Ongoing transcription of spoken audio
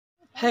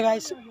Hey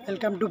guys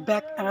welcome to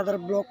back another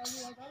blogs.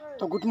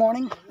 तो good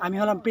morning আমি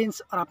হলাম প্রিন্স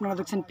আর আপনারা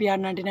দেখছেন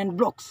Pr99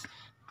 ব্লগস।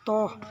 তো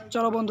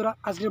চলো বন্ধুরা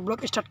আজকের ব্লগ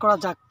স্টার্ট করা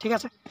যাক, ঠিক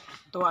আছে।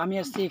 তো আমি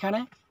আসছি এখানে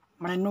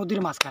মানে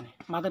নদীর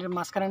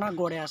মাঝখানে না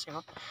গড়ে আসে।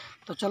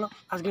 তো চলো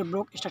আজকের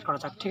ব্লগ স্টার্ট করা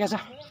যাক, ঠিক আছে।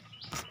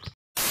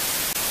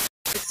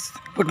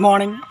 Good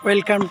morning,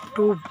 welcome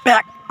to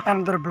back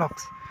another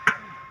blogs.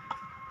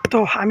 তো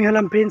আমি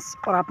হলাম প্রিন্স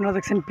আর আপনারা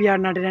দেখছেন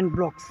Pr99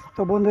 ব্লগস।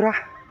 তো বন্ধুরা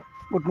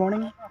গুড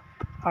মর্নিং,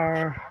 আর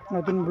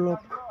নতুন ব্লগ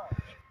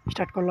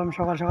স্টার্ট করলাম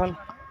সকাল সকাল।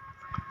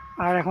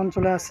 আর এখন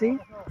চলে আসছি,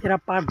 এরা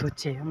পার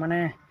ধরছে, মানে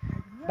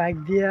বাইক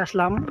দিয়ে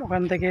আসলাম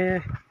ওখান থেকে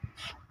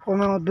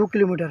 2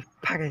 কিলোমিটার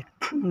থাকে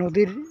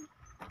নদীর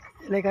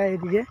এলাকায়,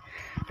 এদিকে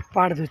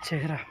পার ধরছে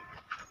এরা।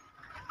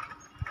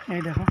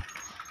 এই দেখো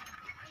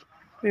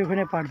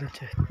ওখানে পার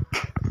ধরছে।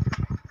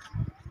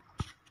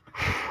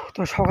 তো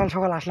সকাল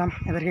সকাল আসলাম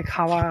এদেরকে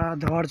খাওয়া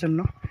দেওয়ার জন্য।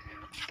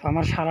 তো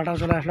আমার শালাটাও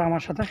চলে আসলো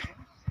আমার সাথে,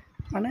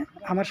 মানে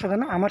আমার সাথে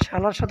না, আমার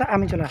শালার সাথে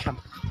আমি চলে আসলাম।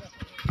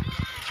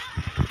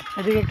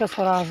 এদিকে একটা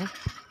ছড়া আছে,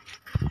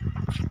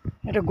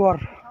 এটা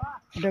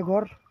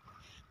গড়,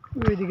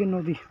 ওইদিকে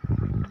নদী,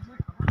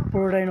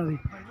 পুরোটাই নদী।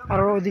 আর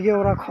ওইদিকে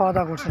ওরা খাওয়া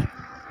দাওয়া করছে।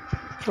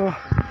 তো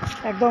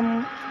একদম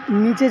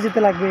নিচে যেতে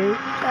লাগবে,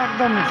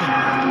 একদম নিচে।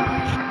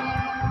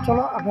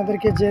 চলো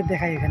আপনাদেরকে যে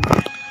দেখাই, এখানে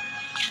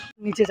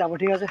নিচে যাবো,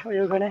 ঠিক আছে।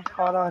 ওইখানে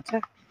খাওয়া দাওয়া হচ্ছে,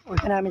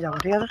 ওইখানে আমি যাবো,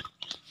 ঠিক আছে।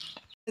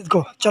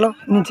 চলো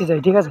নিচে যাই,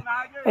 ঠিক আছে।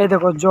 এই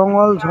দেখো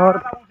জঙ্গল ঝড়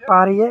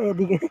পাড়িয়ে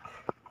এদিকে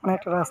মানে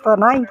একটা রাস্তা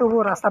নাই,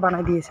 তবুও রাস্তা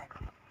বানাই দিয়েছে।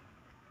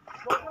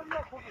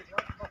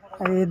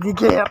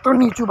 এদিকে এত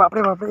নিচু,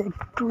 বাপরে বাপরে,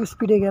 একটু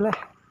স্পিডে গেল।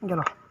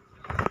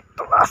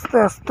 তো আস্তে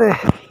আস্তে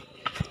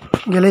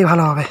গেলেই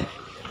ভালো হবে।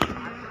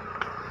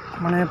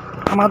 মানে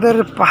আমাদের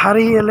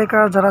পাহাড়ি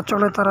এলাকার যারা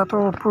চলে তারা তো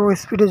পুরো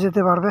স্পিডে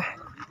যেতে পারবে,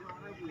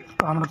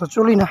 তো আমরা তো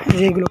চলি না। এই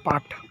যে এগুলো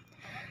পাট,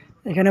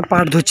 এখানে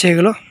পাট ধরছে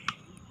এগুলো।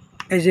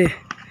 এই যে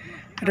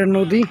এটা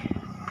নদী,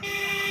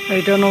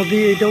 এইটা নদী,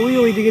 এইটা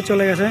ওইদিকে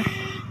চলে গেছে,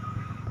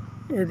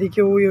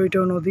 এদিকে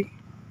ওইটাও নদী।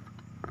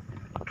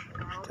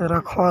 এরা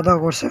খাওয়া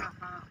দাওয়া করছে।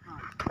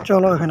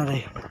 চলো এখানে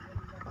যাই,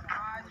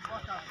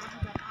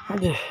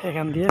 যে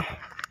এখান দিয়ে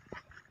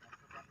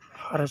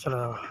আরে চলে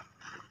যাবো।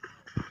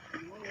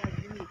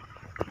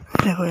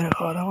 দেখো এরা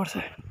খাওয়া দাওয়া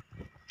করছে।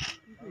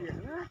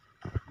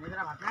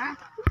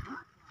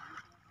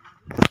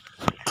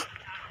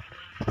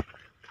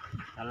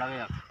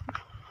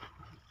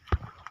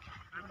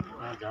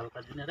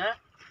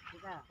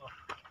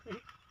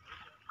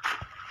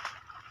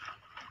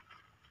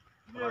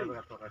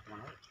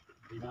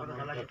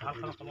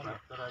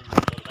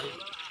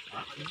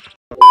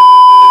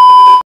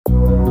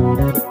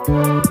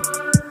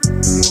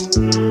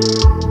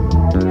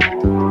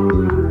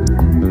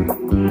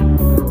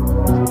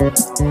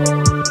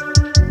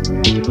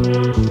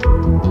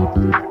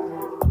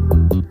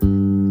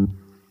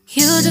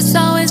 You just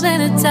always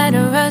been a tight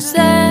rush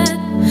that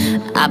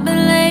I've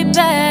been laid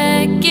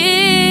back,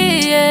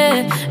 yeah.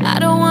 I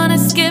don't wanna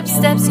skip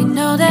steps, you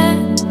know that.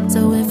 So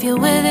if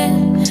you're with it,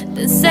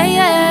 then say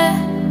yeah.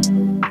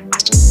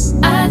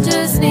 I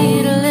just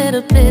need a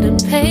little bit of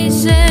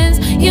patience.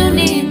 You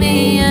need me,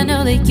 I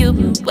know that you've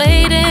been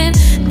waiting.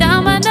 Down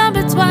my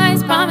number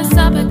twice, promise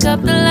I'll pick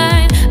up the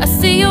line. I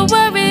see you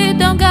worried,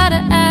 don't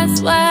gotta ask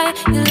why.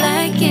 You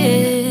like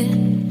it,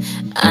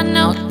 I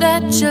know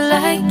that you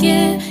like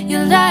it. You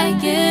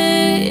like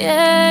it,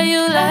 yeah,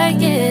 you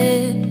like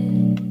it.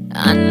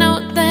 I know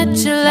that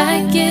you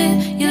like it,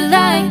 you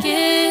like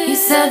it. You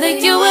said that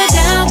you were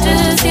down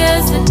just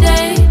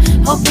yesterday,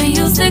 hoping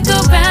you'll stick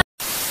around.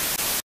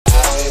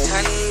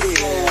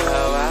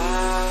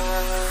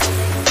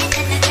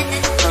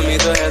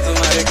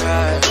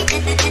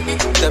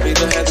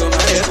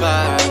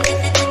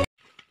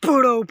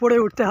 পুরো উপরে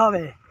উঠতে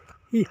হবে।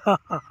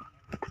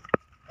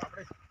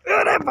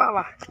 আরে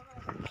বাবা,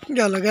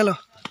 গেল।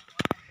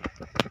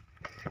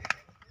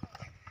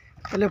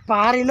 তাহলে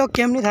পাহাড়ি লোক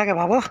কেমনি থাকে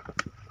ভাবো,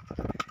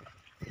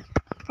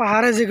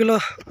 পাহাড়ে যেগুলো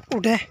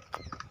উঠে।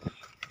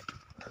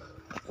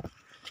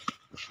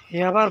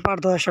 আবার পার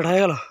ধোয়া স্টার্ট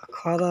হয়ে গেল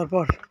খাওয়া দাওয়ার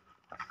পর।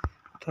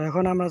 তো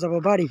এখন আমরা যাব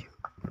বাড়ি।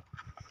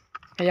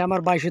 এই আমার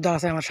বাইশুদা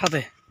আছে আমার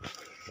সাথে,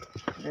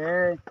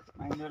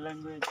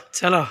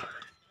 চলো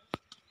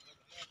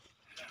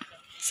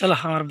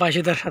আমার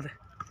বাইশুদার সাথে।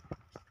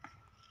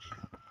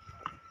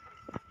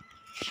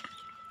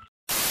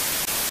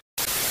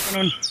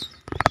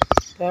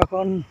 তো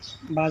এখন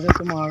বাজে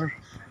তোমার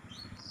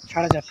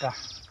 4:30।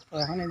 তো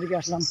এখন এদিকে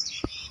আসলাম,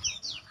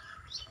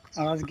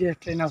 আর আজকে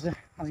ট্রেন আছে,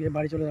 আজকে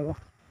বাড়ি চলে যাব।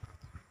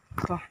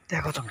 তো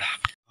দেখো তোমরা,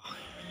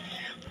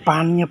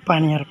 পানি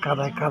আর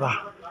কাদা।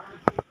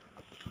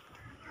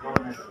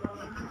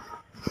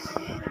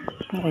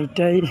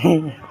 এইটাই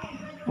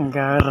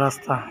গাঁয়ের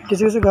রাস্তা।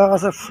 কিছু কিছু গাঁও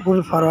আছে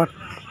খুবই ফরওয়ার্ড,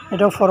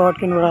 এটাও ফরওয়ার্ড,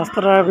 কিন্তু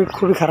রাস্তাটা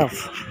খুবই খারাপ।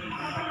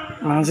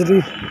 মানে যদি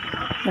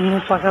এমনি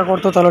পাকা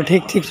করতো তাহলে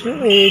ঠিক।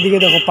 এইদিকে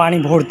দেখো পানি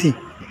ভর্তি,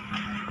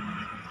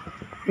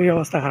 এই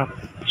অবস্থা খারাপ।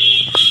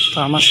 তো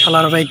আমার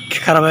শালার বাইক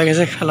খারাপ হয়ে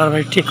গেছে, শালার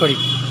বাইক ঠিক করি।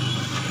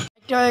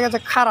 এটা হয়ে গেছে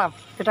খারাপ,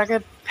 এটাকে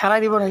ফেলাই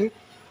দিব নাকি?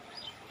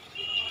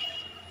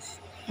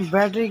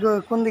 ব্যাটারি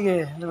কোন দিকে?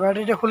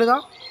 ব্যাটারিটা খুলে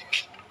দাও।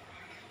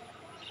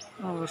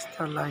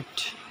 অবস্থা লাইট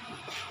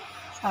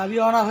চাবি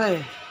অন আছে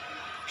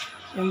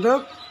কিন্তু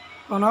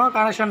কোনো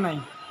কানেকশন নাই।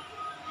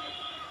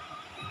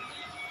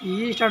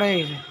 স্টার্ট হয়ে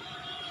গেছে,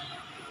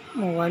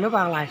 মোবাইলও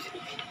পাগলা আছে।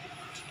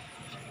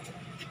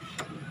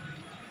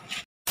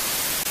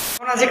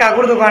 এখন আছি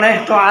কাকুর দোকানে।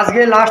 তো আজকে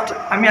লাস্ট,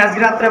 আমি আজকে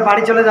রাত্রে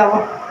বাড়ি চলে যাব।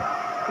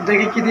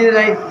 দেখি কি দিয়ে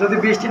যাই, যদি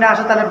বৃষ্টি না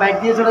আসে তাহলে বাইক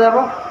দিয়ে চলে যাব,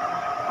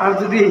 আর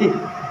যদি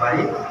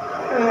বাইক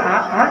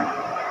হ্যাঁ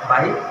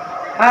বাইক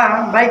হ্যাঁ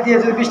বাইক দিয়ে,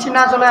 যদি বৃষ্টি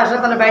না চলে আসে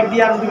তাহলে বাইক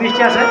দিয়ে, আর যদি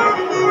বৃষ্টি আসে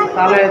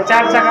তাহলে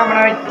 4 চাকা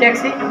মানে ওই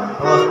ট্যাক্সি।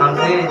 ও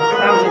শামসি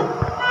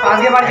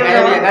আজকে বাড়ি চলে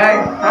যাবো। একাই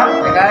হ্যাঁ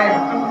একাই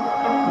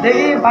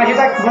দেখি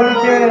বাকিটা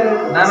বলছে।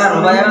 না না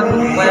রুবা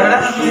যাবে না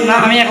না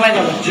আমি একলাই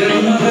যাবো।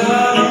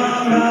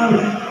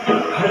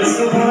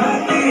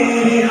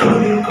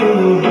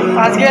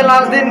 আজকে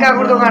লাস্ট দিন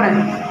কাকুর দোকানে।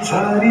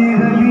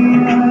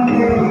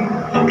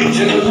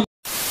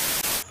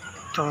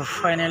 তো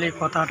ফাইনালি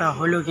কথাটা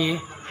হলো কি,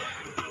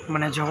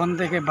 মানে যখন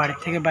থেকে বাড়ির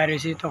থেকে বাইরে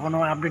হয়েছি তখনও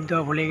আপডেট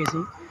দেওয়া ভুলে গেছি।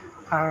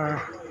 আর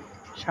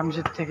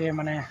শামসির থেকে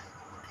মানে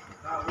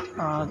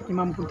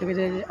ইমামপুর থেকে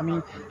যে আমি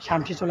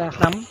শামসি চলে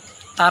আসলাম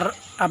তার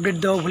আপডেট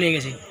দেওয়া ভুলে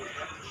গেছি,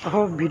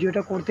 তখন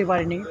ভিডিওটা করতে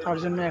পারিনি। তার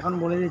জন্য এখন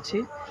বলে দিচ্ছি,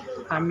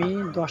 আমি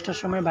 10টার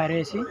সময় বাইরে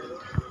হয়েছি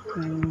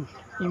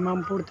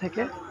ইমামপুর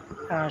থেকে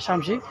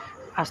শামসি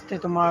আসতে।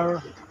 তোমার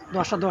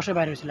 10টা 10-এ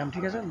বাইরে হয়েছিলাম,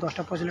 ঠিক আছে?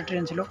 10টা 25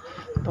 ট্রেন ছিল।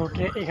 তো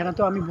এখানে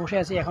তো আমি বসে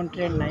আছি, এখন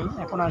ট্রেন নাই,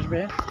 এখন আসবে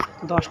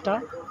 11টা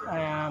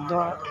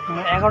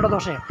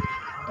 10-এ।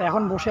 তো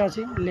এখন বসে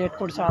আছি, লেট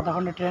করছে আধা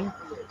ঘন্টা ট্রেন।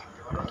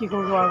 কী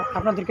করবো, আর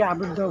আপনাদেরকে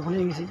আপডেট দেওয়া ভুলে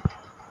গেছি।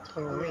 তো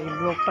এই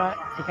ব্লগটা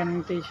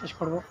এখানেতেই শেষ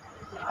করব।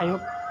 আই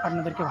হোপ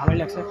আপনাদেরকে ভালোই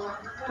লাগছে।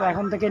 তো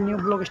এখন থেকে নিউ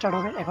ব্লগ স্টার্ট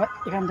হবে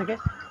এখান থেকে।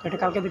 তো এটা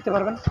কালকে দেখতে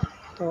পারবেন,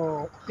 তো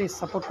প্লিজ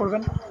সাপোর্ট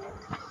করবেন।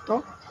 তো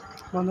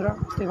বন্ধুরা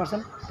বুঝতেই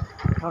পারছেন,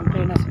 এখন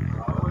ট্রেন আছে,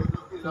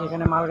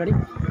 এখানে মালগাড়ি,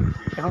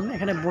 এখন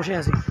এখানে বসে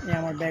আছি, এই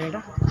আমার ব্যাগ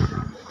এটা।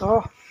 তো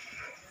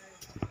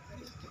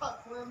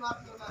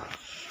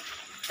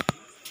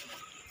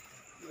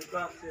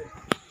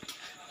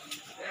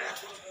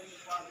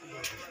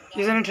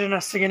কি জানি ট্রেন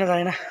আসছে কিনা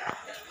জানি না।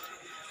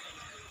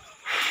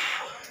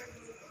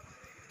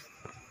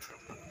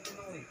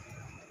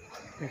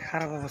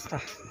 খারাপ অবস্থা।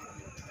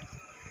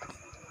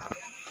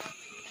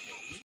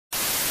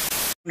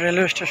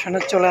 রেলওয়ে স্টেশনে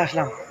চলে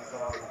আসলাম।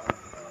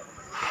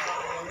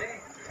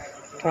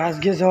 তো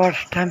আজকে যাওয়ার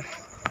টাইম,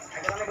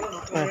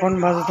 তো এখন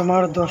বাজে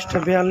তোমার 10টা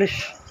 42।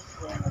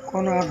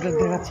 কোনো আপডেট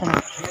দেখাচ্ছে না,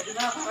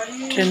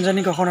 ট্রেন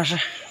জানি কখন আসে।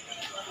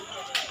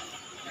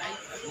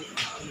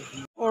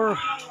 ওর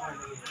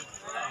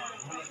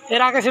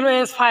এর আগে ছিল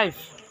S5,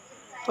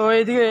 তো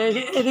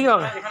এদিকে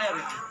হবে,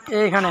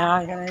 এইখানে, হ্যাঁ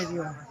এখানে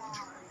এইদিকে হবে।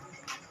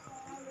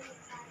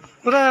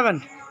 কোথায় যাবেন?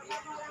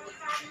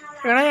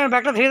 এখানে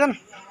ব্যাগটা ধীরে দেন,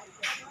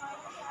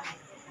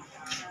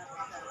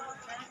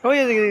 ওই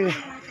এদিকে।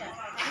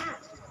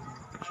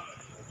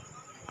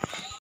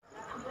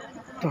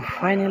 তো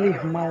ফাইনালি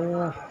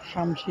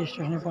শামসি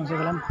স্টেশনে পৌঁছে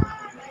গেলাম,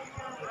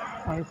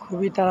 আর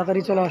খুবই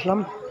তাড়াতাড়ি চলে আসলাম।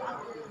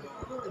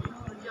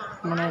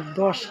 মানে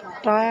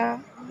 10টা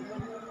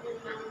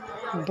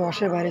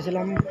 10-এ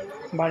বেরিয়েছিলাম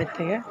বাড়ির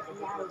থেকে।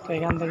 তো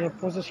এখান থেকে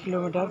 25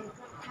 কিলোমিটার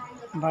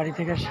বাড়ি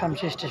থেকে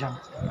শামসি স্টেশন।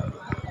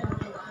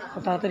 তো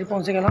তাড়াতাড়ি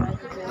পৌঁছে গেলাম,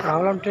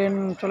 ভাবলাম ট্রেন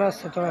চলে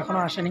আসছে, তো এখনও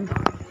আসেনি,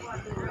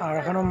 আর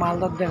এখনও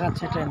মালদার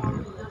দেখাচ্ছে ট্রেন।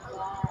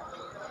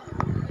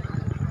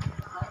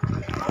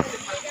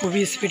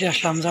 খুবই স্পিডে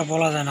আসলাম, যা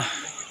বলা যায় না।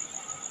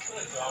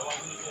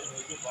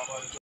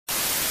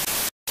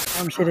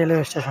 শামসি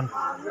রেলওয়ে স্টেশন,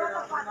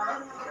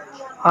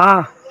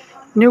 হ্যাঁ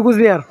নিউ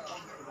কুচবিহার,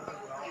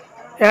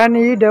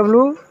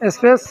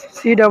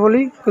 NEWCEE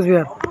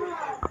কুচবিহার।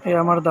 এই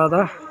আমার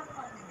দাদা।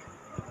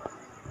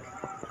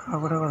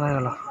 কাকুটা কোথায়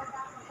গেল?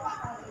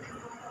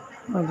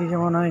 ওইদিকে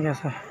মনে হয়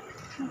গেছে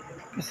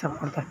পেশাব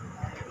করতে।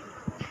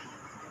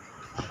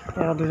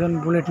 এরা দুজন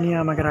বুলেট নিয়ে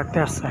আমাকে রাখতে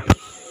আসছে।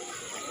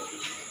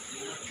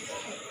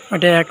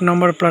 ওইটা 1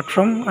 নম্বর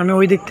প্ল্যাটফর্ম। আমি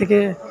ওই দিক থেকে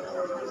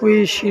ওই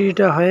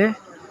সিঁড়িটা হয়ে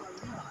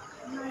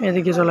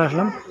এদিকে চলে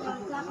আসলাম।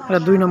 এটা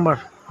 2 নম্বর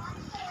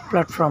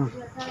প্ল্যাটফর্ম।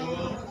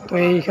 তো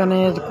এইখানে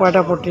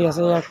কয়টা পট্টি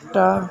আছে?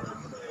 1টা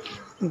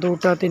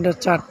 2টা 3টা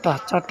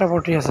 4টা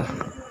পট্টি আছে।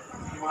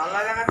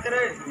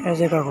 এই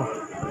যে কাকু,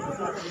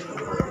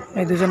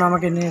 এই দুজন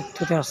আমাকে নিয়ে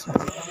তুতে আসছে,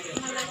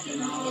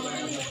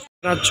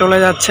 চলে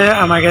যাচ্ছে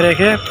আমাকে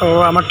রেখে। তো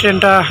আমার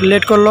ট্রেনটা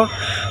লেট করলো,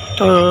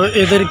 তো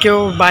এদেরকেও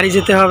বাড়ি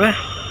যেতে হবে,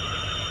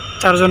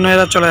 তার জন্য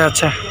এরা চলে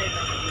যাচ্ছে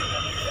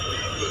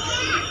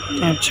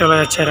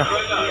এরা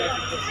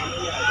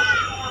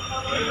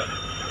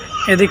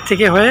এদিক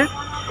থেকে হয়ে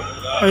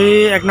ওই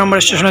 1 নম্বর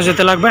স্টেশনে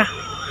যেতে লাগবে।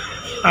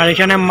 আর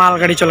এখানে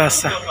মালগাড়ি চলে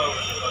আসছে।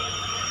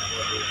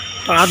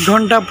 তো আধ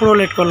ঘন্টা পুরো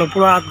লেট করলো,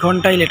 পুরো আধ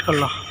ঘন্টাই লেট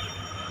করলো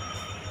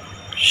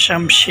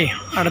শামসি।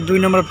 আর 2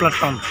 নম্বর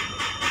platform.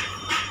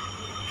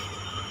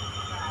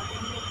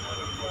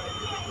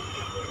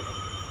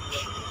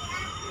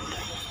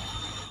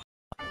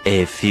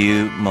 A few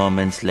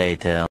moments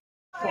later.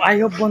 তো আই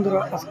হোপ বন্ধুরা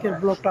আজকের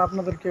ব্লগটা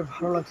আপনাদেরকে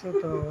ভালো লাগছে।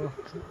 তো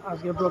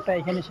আজকের ব্লগটা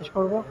এখানে শেষ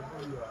করব।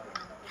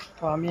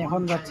 তো আমি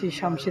এখন যাচ্ছি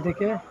শামসি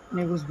থেকে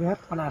নিউ কুচবিহার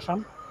মানে আসাম,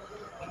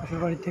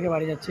 শ্বশুরবাড়ির থেকে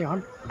বাড়ি যাচ্ছি এখন।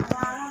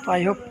 তো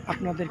আই হোপ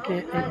আপনাদেরকে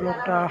এই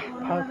ব্লগটা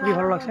খুবই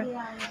ভালো লাগছে।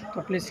 তো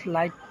প্লিজ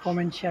লাইক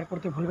কমেন্ট শেয়ার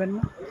করতে ভুলবেন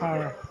না। আর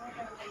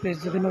প্লিজ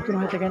যদি নতুন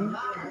হয়ে থাকেন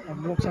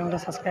ব্লগ চ্যানেলটা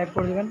সাবস্ক্রাইব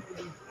করে দেবেন।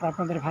 আর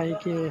আপনাদের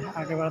ভাইকে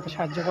আগে বাড়াতে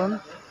সাহায্য করুন।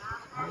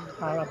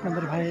 আর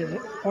আপনাদের ভাইয়ের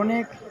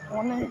অনেক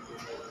অনেক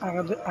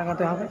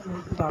আগাতে হবে।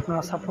 তো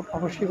আপনারা সাপোর্ট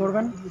অবশ্যই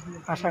করবেন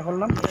আশা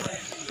করলাম।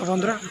 তো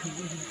বন্ধুরা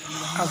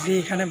আজকে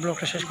এখানে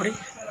ব্লগটা শেষ করি,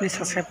 প্লিজ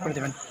সাবস্ক্রাইব করে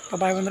দেবেন। তো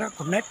বাই বন্ধুরা,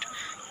 গুড নাইট।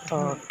 তো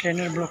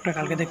ট্রেনের ব্লগটা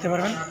কালকে দেখতে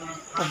পারবেন।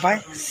 তো by,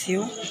 C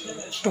you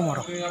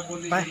tomorrow,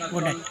 by,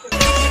 good night.